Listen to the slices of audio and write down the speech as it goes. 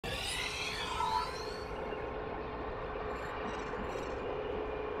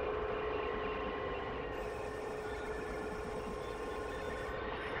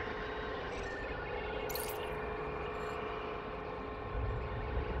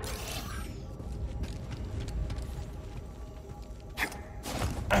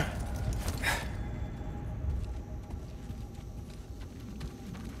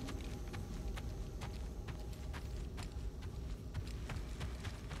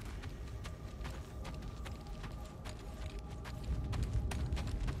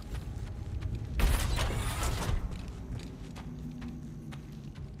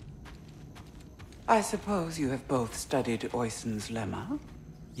I suppose you have both studied Oisin's lemma?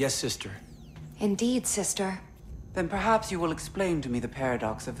 Yes, sister. Indeed, sister. Then perhaps you will explain to me the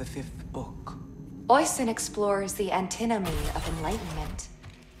paradox of the fifth book. Oisin explores the antinomy of enlightenment.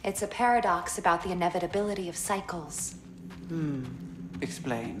 It's a paradox about the inevitability of cycles.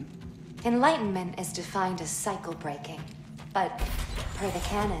 Explain. Enlightenment is defined as cycle breaking. But, per the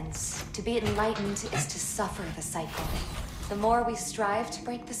canons, to be enlightened is to suffer the cycle. The more we strive to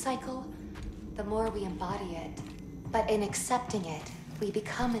break the cycle, the more we embody it. But in accepting it, we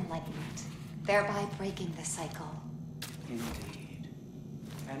become enlightened, thereby breaking the cycle. Indeed.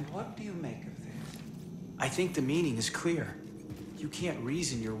 And what do you make of this? I think the meaning is clear. You can't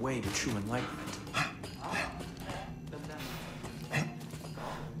reason your way to true enlightenment. The lemma.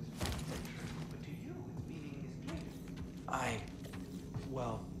 But to you, its meaning is clear.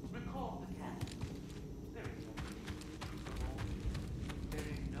 Well... Recall the canon. There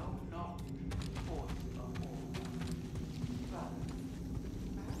is no knowledge, force of all. Rather,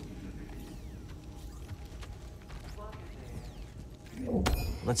 perhaps you should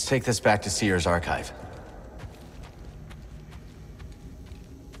read. Let's take this back to Seer's archive.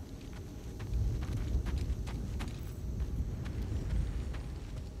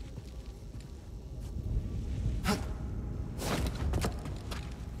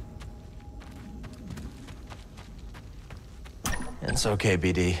 It's okay,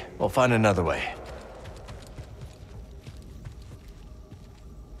 BD. We'll find another way.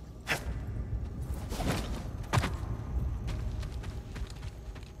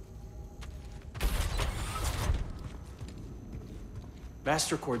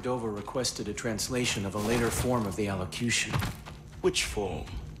 Master Cordova requested a translation of a later form of the allocution. Which form?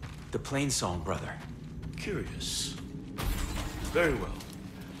 The Plainsong, brother. Curious. Very well.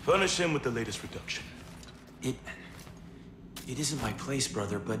 Furnish him with the latest reduction. It isn't my place,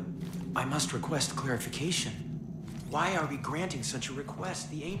 brother, but I must request clarification. Why are we granting such a request?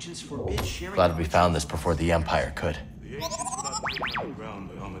 The ancients forbid sharing... Glad we found this before the Empire could. The ancients were not taken on the ground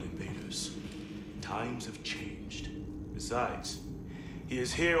by armored invaders. Times have changed. Besides, he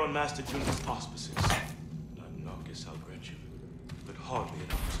is here on Master Jun's auspices. And Narcus, I'll grant you, but hardly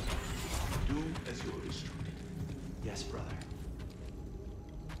an option. Do as you are instructed. Yes, brother.